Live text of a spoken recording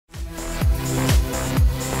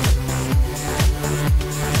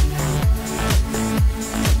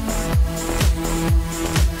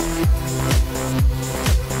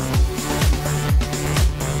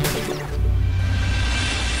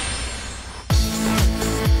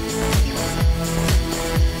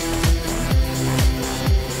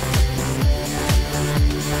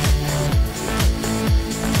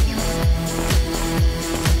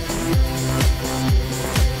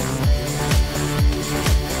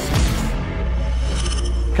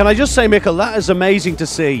Can I just say, Mikkel, that is amazing to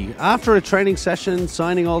see. After a training session,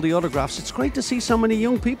 signing all the autographs, it's great to see so many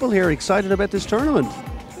young people here excited about this tournament.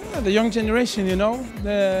 Yeah, the young generation, you know,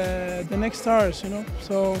 the next stars, you know.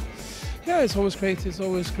 So, yeah, it's always great. It's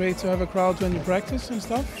always great to have a crowd when you practice and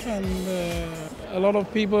stuff. And a lot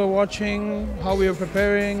of people are watching how we are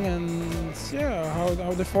preparing and, yeah,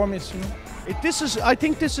 how the form is, you know. I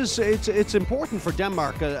think it's important for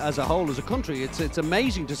Denmark as a whole, as a country. It's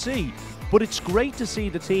amazing to see, but it's great to see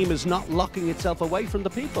the team is not locking itself away from the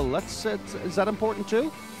people. Is that important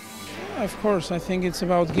too? Yeah, of course. I think it's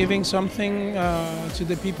about giving something to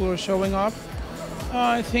the people who are showing up.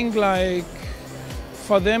 I think like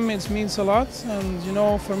for them it means a lot, and you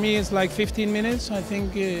know, for me it's like 15 minutes. I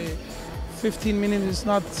think 15 minutes is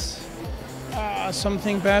not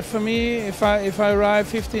something bad for me. If I arrive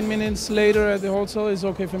 15 minutes later at the hotel, it's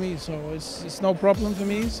okay for me. So it's no problem for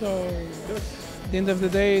me. So at the end of the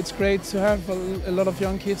day, it's great to have a lot of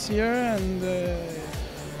young kids here, and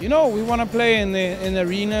you know, we want to play in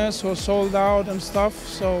arenas who are sold out and stuff.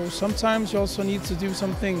 So sometimes you also need to do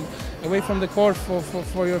something away from the court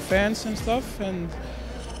for your fans and stuff.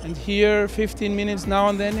 And here, 15 minutes now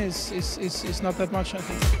and then is not that much, I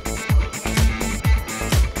think.